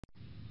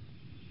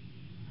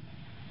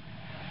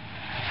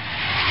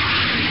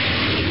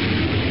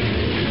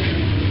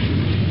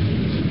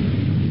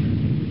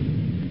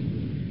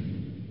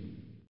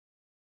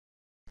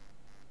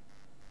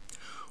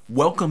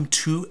Welcome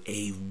to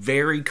a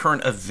very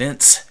current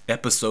events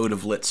episode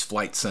of Let's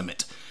Flight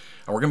Summit.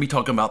 We're going to be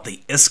talking about the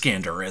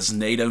Iskander, as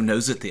NATO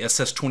knows it, the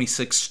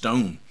SS-26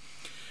 Stone.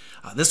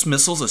 This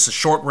missile is a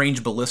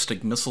short-range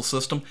ballistic missile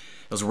system.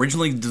 It was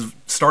originally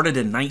started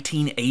in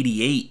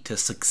 1988 to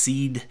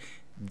succeed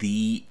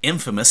the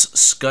infamous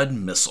Scud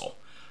missile.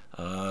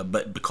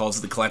 But because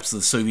of the collapse of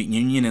the Soviet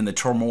Union and the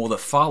turmoil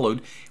that followed,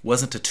 it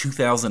wasn't until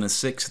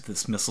 2006 that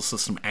this missile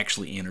system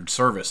actually entered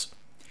service.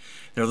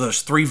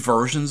 There's three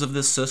versions of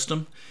this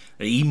system.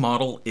 The E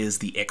model is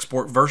the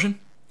export version.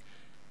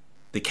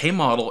 The K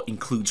model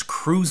includes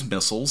cruise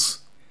missiles.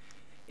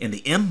 And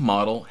the M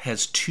model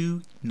has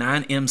two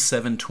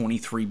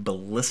 9M723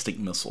 ballistic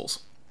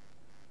missiles.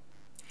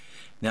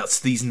 Now it's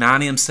these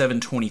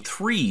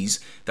 9M723s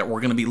that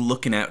we're going to be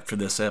looking at for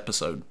this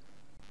episode.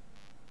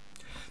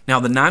 Now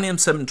the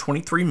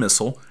 9M723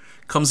 missile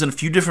comes in a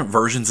few different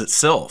versions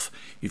itself.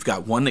 You've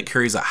got one that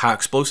carries a high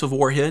explosive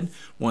warhead,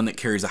 one that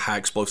carries a high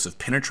explosive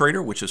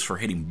penetrator, which is for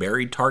hitting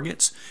buried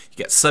targets.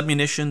 You got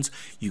submunitions,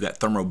 you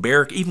got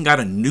thermobaric, even got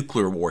a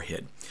nuclear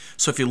warhead.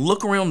 So if you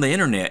look around the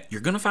internet,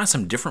 you're going to find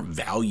some different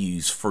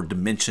values for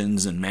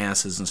dimensions and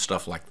masses and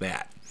stuff like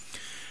that.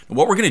 And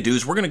what we're going to do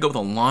is we're going to go with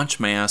a launch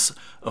mass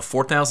of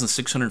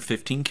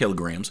 4,615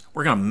 kilograms.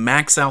 We're going to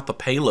max out the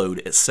payload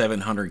at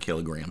 700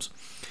 kilograms.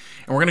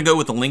 And we're going to go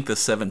with a length of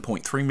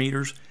 7.3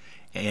 meters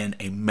and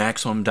a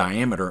maximum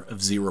diameter of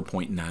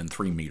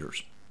 0.93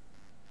 meters.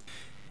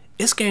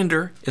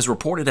 Iskander is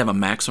reported to have a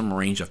maximum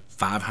range of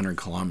 500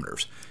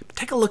 kilometers. But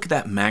take a look at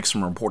that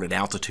maximum reported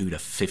altitude of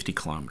 50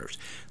 kilometers.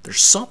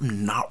 There's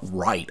something not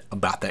right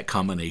about that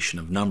combination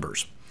of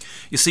numbers.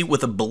 You see,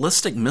 with a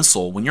ballistic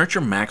missile, when you're at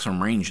your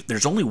maximum range,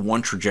 there's only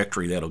one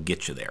trajectory that'll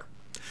get you there.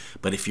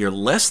 But if you're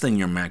less than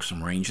your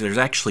maximum range, there's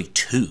actually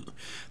two.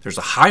 There's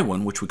a high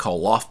one, which we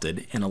call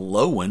lofted, and a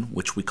low one,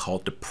 which we call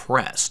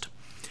depressed.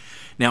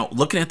 Now,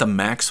 looking at the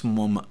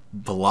maximum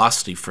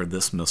velocity for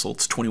this missile,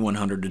 it's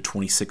 2,100 to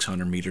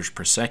 2,600 meters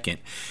per second.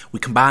 We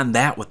combine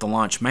that with the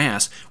launch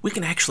mass, we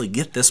can actually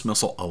get this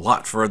missile a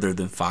lot further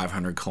than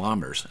 500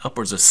 kilometers,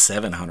 upwards of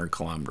 700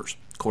 kilometers,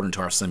 according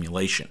to our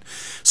simulation.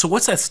 So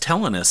what that's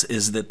telling us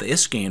is that the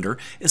Iskander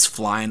is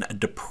flying a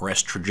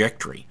depressed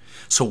trajectory.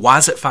 So why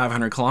is it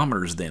 500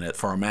 kilometers then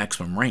for our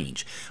maximum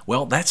range?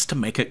 Well, that's to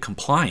make it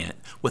compliant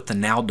with the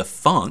now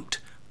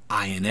defunct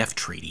INF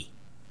treaty.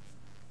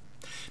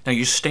 Now,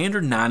 your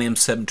standard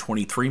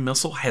 9M723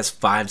 missile has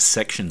 5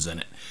 sections in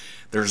it.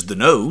 There's the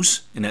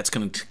nose, and that's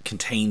going to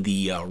contain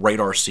the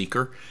radar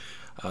seeker.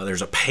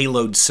 There's a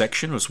payload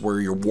section, which is where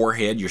your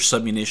warhead, your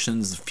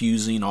submunitions, the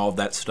fusing, all of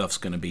that stuff's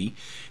going to be.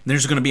 And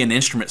there's going to be an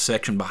instrument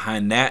section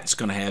behind that. It's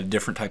going to have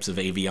different types of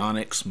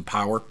avionics and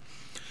power.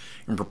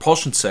 And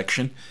propulsion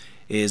section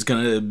is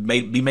going to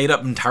be made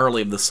up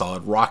entirely of the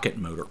solid rocket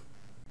motor.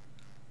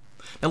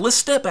 Now, let's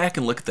step back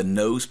and look at the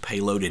nose,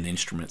 payload, and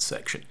instrument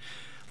section.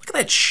 Look at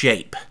that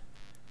shape.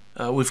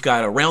 We've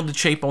got a rounded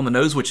shape on the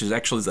nose, which is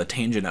actually the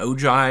tangent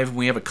ogive.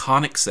 We have a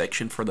conic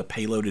section for the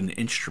payload and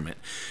instrument.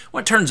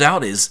 What it turns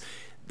out is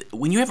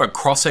when you have a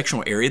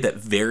cross-sectional area that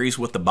varies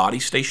with the body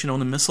station on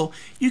the missile,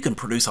 you can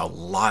produce a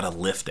lot of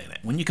lift in it.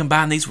 When you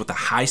combine these with the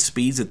high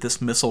speeds that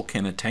this missile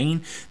can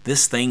attain,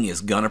 this thing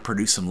is going to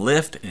produce some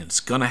lift and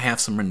it's going to have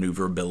some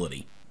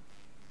maneuverability.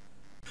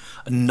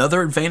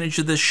 Another advantage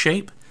of this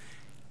shape,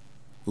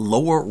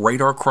 lower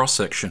radar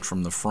cross-section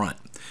from the front.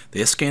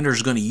 The Iskander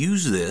is going to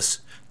use this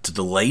to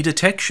delay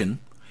detection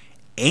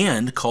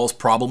and cause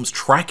problems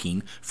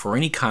tracking for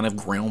any kind of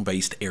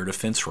ground-based air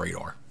defense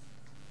radar.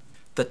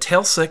 The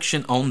tail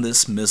section on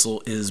this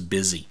missile is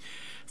busy.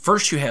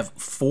 First, you have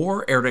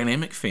 4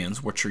 aerodynamic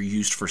fins, which are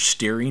used for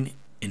steering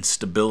and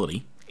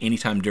stability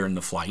anytime during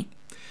the flight.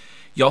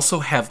 You also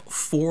have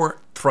 4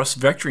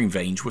 thrust vectoring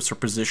vanes, which are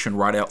positioned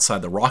right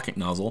outside the rocket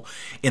nozzle,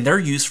 and they're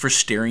used for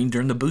steering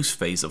during the boost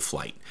phase of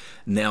flight.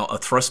 Now, a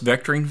thrust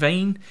vectoring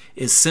vane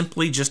is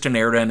simply just an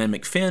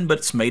aerodynamic fin, but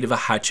it's made of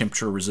a high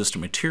temperature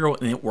resistant material,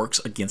 and it works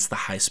against the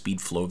high speed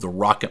flow of the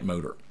rocket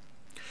motor.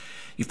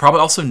 You've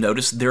probably also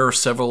noticed there are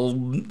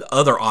several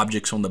other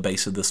objects on the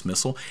base of this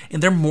missile,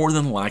 and they're more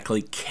than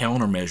likely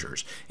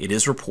countermeasures. It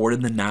is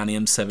reported the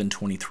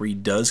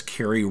 9M723 does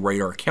carry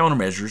radar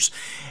countermeasures,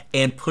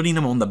 and putting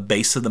them on the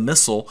base of the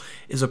missile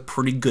is a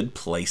pretty good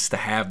place to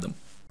have them.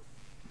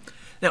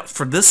 Now,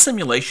 for this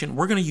simulation,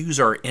 we're going to use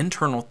our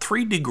internal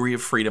 3 degree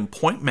of freedom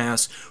point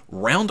mass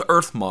round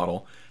Earth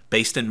model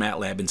based in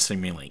MATLAB and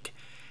Simulink.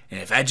 And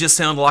if that just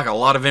sounded like a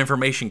lot of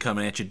information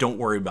coming at you, don't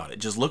worry about it.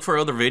 Just look for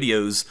other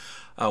videos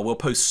we'll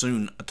post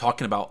soon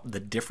talking about the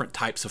different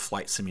types of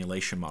flight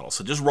simulation models.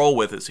 So just roll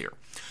with us here.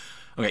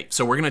 Okay,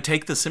 so we're going to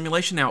take the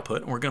simulation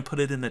output and we're going to put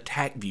it in the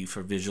TAC view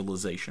for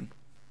visualization.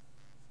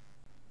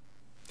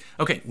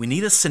 Okay, we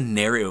need a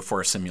scenario for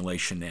our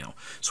simulation now.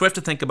 So we have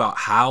to think about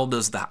how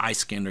does the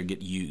Iskander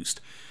get used.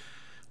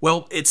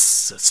 Well,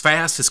 it's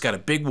fast, it's got a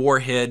big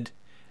warhead,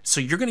 so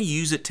you're going to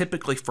use it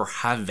typically for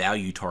high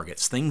value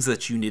targets, things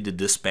that you need to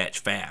dispatch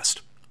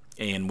fast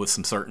and with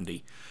some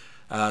certainty.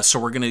 So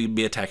we're going to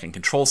be attacking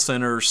control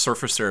centers,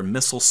 surface area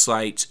missile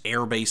sites,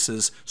 air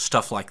bases,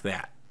 stuff like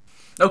that.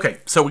 Okay,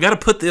 so we got to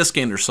put the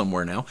Iskander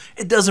somewhere now.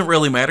 It doesn't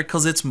really matter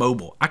because it's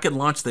mobile. I could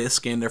launch the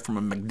Iskander from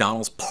a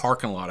McDonald's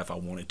parking lot if I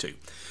wanted to.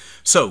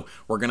 So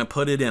we're going to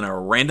put it in a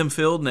random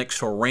field next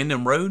to a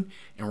random road,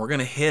 and we're going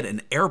to hit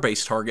an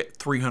airbase target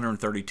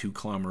 332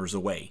 kilometers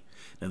away.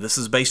 Now this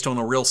is based on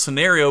a real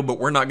scenario, but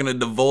we're not going to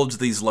divulge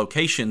these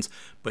locations,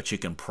 but you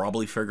can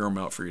probably figure them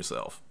out for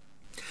yourself.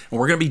 And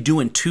we're going to be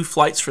doing 2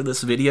 flights for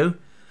this video.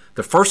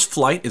 The first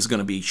flight is going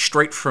to be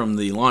straight from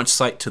the launch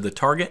site to the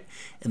target,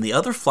 and the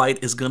other flight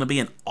is going to be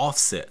an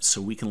offset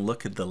so we can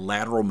look at the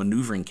lateral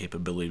maneuvering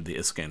capability of the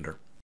Iskander.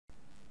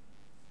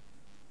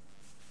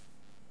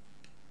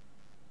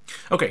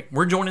 Okay,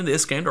 we're joining the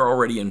Iskander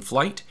already in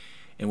flight,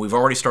 and we've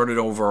already started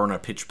over on our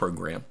pitch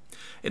program.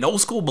 An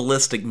old school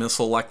ballistic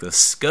missile like the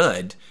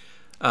Scud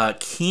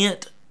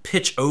can't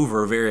pitch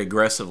over very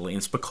aggressively, and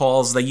it's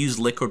because they use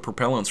liquid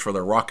propellants for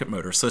their rocket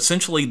motor. So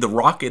essentially the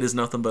rocket is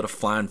nothing but a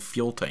flying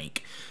fuel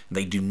tank.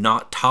 They do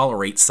not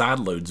tolerate side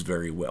loads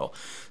very well.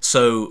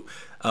 So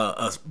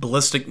old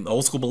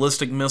school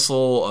ballistic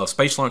missile,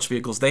 space launch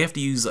vehicles, they have to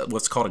use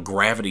what's called a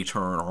gravity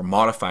turn or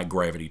modified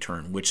gravity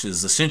turn, which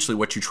is essentially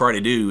what you try to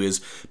do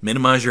is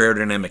minimize your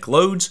aerodynamic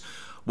loads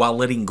while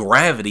letting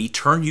gravity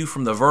turn you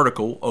from the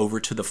vertical over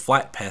to the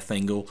flight path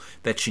angle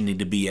that you need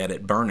to be at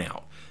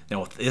burnout.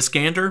 Now with the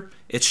Iskander,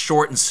 it's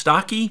short and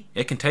stocky.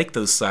 It can take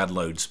those side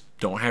loads.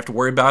 Don't have to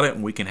worry about it,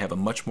 and we can have a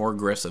much more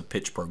aggressive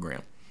pitch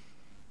program.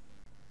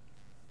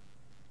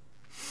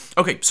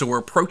 Okay, so we're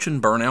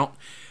approaching burnout.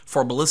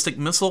 For a ballistic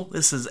missile,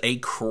 this is a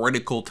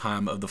critical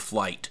time of the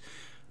flight.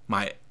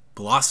 My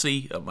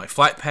velocity, my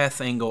flight path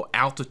angle,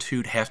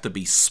 altitude have to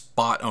be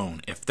spot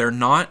on. If they're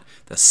not,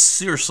 that's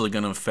seriously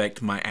going to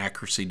affect my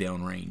accuracy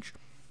downrange.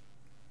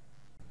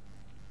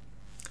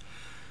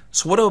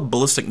 So what a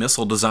ballistic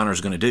missile designer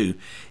is going to do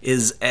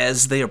is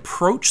as they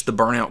approach the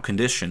burnout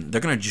condition,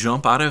 they're going to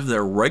jump out of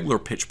their regular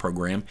pitch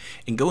program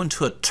and go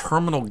into a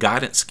terminal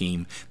guidance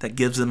scheme that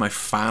gives them a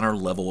finer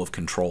level of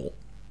control.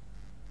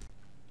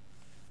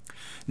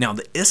 Now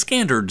the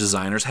Iskander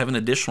designers have an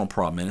additional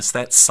problem, and it's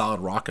that solid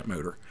rocket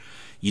motor.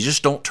 You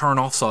just don't turn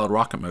off solid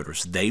rocket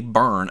motors. They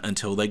burn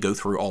until they go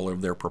through all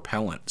of their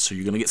propellant. So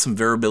you're going to get some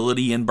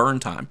variability in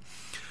burn time.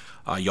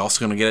 You're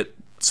also going to get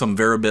some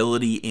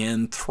variability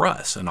in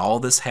thrust, and all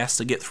this has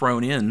to get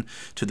thrown in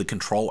to the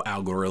control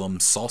algorithm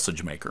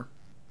sausage maker.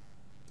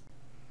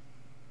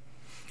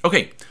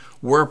 Okay,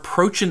 we're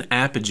approaching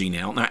apogee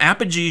now. Now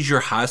apogee is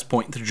your highest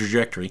point in the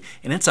trajectory,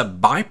 and it's a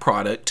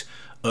byproduct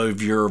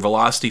of your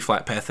velocity,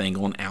 flight path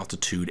angle, and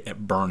altitude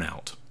at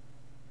burnout.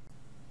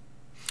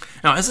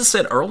 Now, as I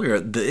said earlier,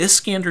 the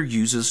Iskander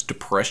uses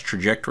depressed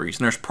trajectories,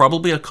 and there's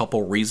probably a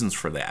couple reasons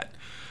for that.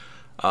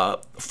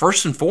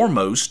 First and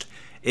foremost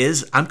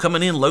is I'm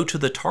coming in low to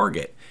the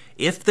target.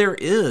 If there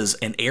is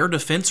an air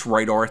defense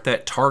radar at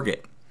that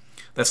target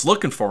that's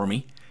looking for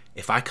me,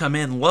 if I come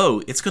in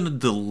low, it's going to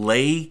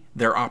delay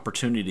their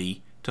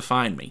opportunity to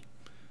find me.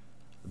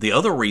 The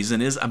other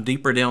reason is I'm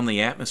deeper down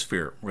the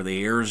atmosphere where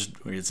the air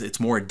it's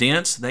more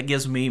dense. That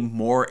gives me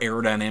more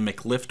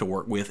aerodynamic lift to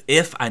work with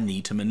if I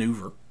need to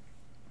maneuver.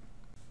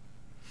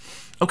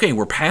 Okay,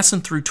 we're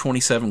passing through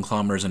 27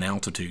 kilometers in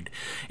altitude.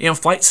 In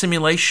flight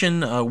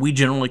simulation, we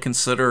generally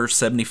consider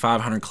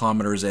 7,500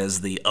 kilometers as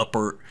the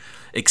upper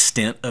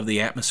extent of the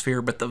atmosphere,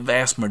 but the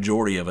vast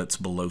majority of it's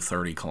below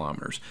 30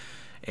 kilometers.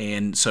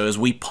 And so as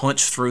we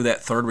punch through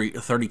that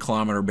 30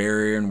 kilometer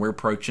barrier and we're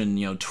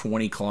approaching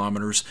 20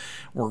 kilometers,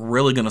 we're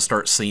really going to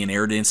start seeing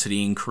air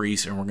density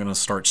increase, and we're going to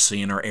start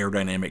seeing our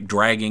aerodynamic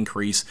drag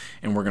increase,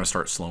 and we're going to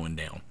start slowing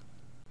down.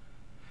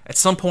 At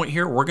some point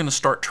here, we're going to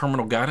start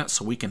terminal guidance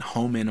so we can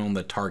home in on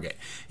the target.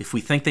 If we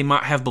think they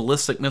might have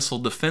ballistic missile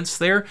defense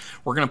there,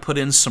 we're going to put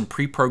in some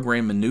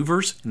pre-programmed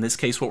maneuvers. In this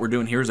case, what we're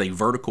doing here is a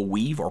vertical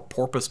weave or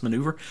porpoise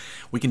maneuver.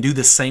 We can do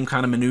the same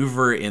kind of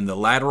maneuver in the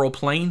lateral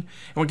plane,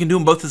 and we can do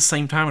them both at the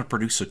same time and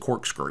produce a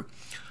corkscrew.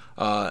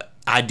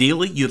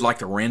 Ideally, you'd like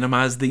to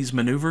randomize these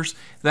maneuvers.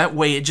 That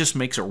way, it just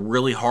makes it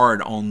really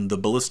hard on the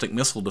ballistic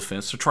missile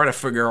defense to try to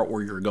figure out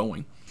where you're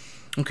going.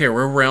 Okay,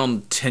 we're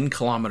around 10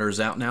 kilometers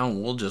out now,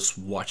 and we'll just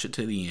watch it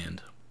to the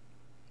end.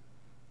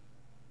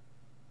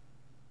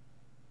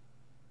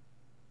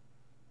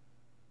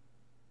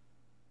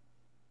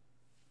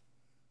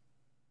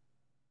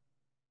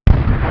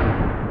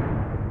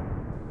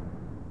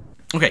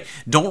 Okay,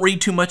 don't read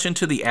too much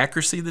into the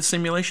accuracy of the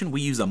simulation. We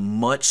use a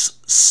much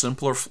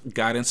simpler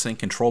guidance and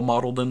control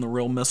model than the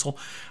real missile.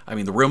 I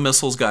mean, the real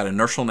missile's got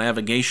inertial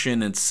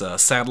navigation. It's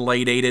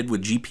satellite aided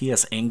with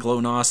GPS and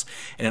GLONASS,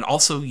 and it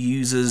also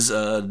uses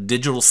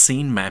digital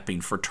scene mapping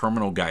for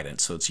terminal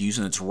guidance. So it's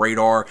using its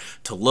radar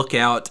to look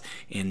out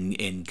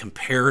and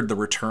compare the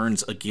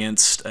returns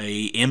against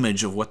a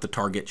image of what the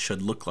target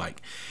should look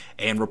like.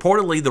 And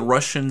reportedly, the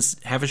Russians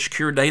have a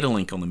secure data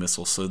link on the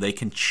missile, so they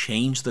can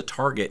change the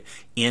target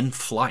in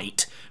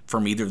flight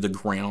from either the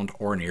ground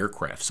or an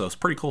aircraft. So it's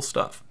pretty cool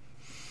stuff.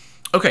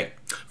 Okay,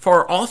 for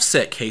our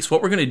offset case,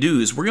 what we're going to do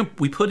is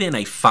we put in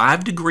a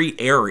 5-degree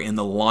error in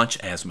the launch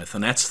azimuth,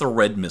 and that's the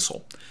red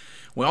missile.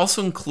 We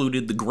also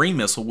included the green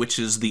missile, which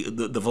is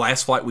the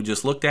last flight we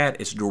just looked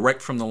at. It's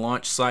direct from the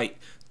launch site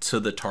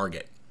to the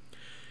target.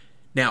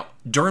 Now,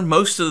 during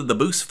most of the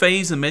boost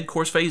phase and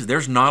mid-course phase,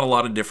 there's not a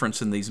lot of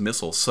difference in these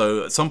missiles.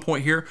 So at some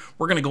point here,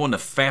 we're going to go into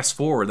fast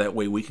forward. That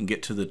way we can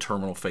get to the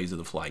terminal phase of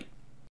the flight.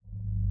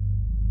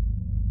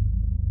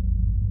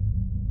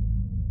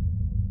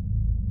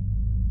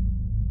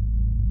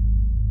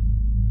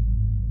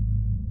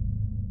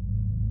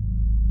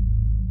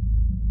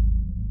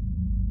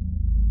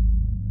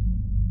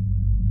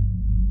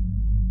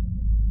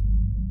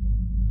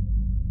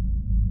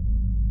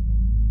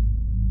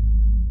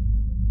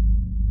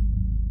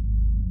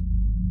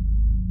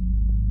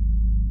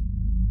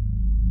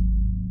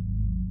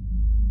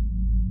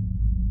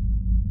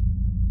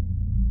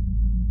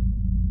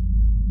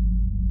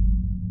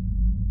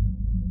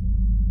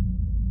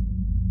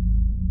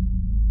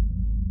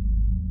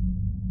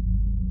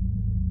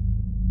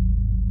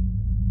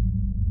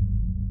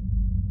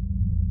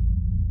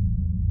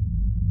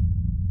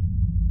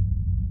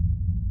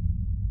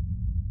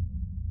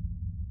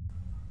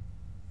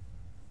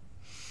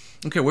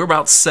 Okay, we're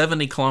about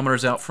 70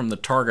 kilometers out from the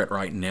target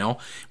right now.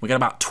 We got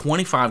about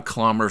 25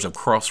 kilometers of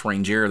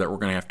cross-range air that we're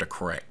going to have to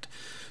correct.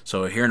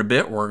 So here in a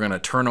bit, we're going to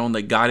turn on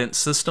the guidance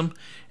system,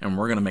 and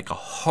we're going to make a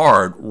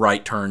hard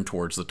right turn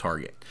towards the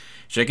target.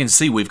 As you can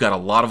see, we've got a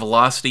lot of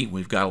velocity,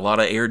 we've got a lot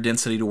of air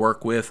density to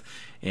work with,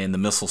 and the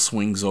missile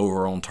swings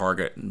over on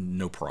target,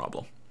 no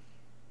problem.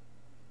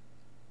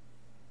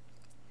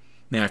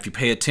 Now, if you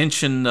pay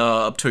attention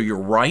up to your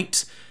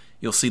right,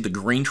 you'll see the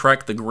green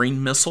track, the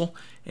green missile,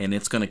 and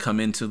it's going to come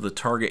into the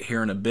target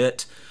here in a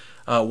bit.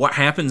 What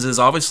happens is,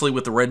 obviously,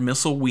 with the red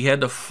missile, we had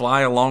to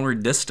fly a longer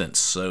distance,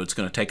 so it's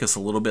going to take us a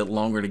little bit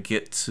longer to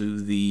get to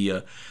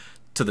the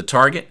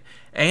target,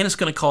 and it's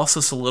going to cost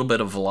us a little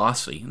bit of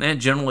velocity. And that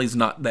generally is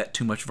not that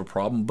too much of a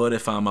problem, but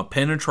if I'm a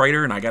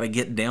penetrator and I got to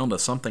get down to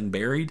something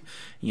buried,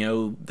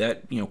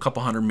 that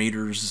couple hundred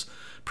meters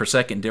per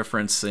second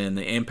difference in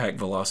the impact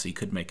velocity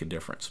could make a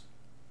difference.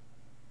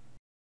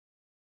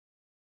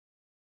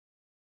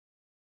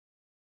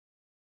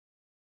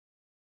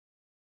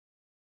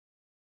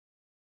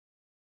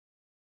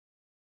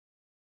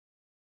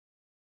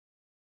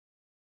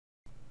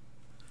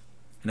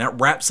 And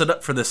that wraps it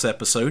up for this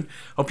episode.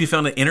 Hope you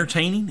found it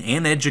entertaining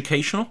and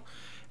educational.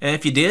 And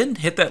if you did,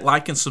 hit that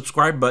like and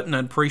subscribe button.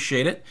 I'd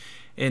appreciate it.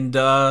 And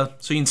so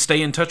you can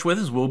stay in touch with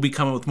us. We'll be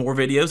coming with more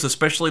videos,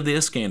 especially the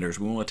Iskanders.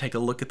 We want to take a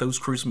look at those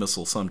cruise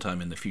missiles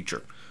sometime in the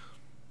future.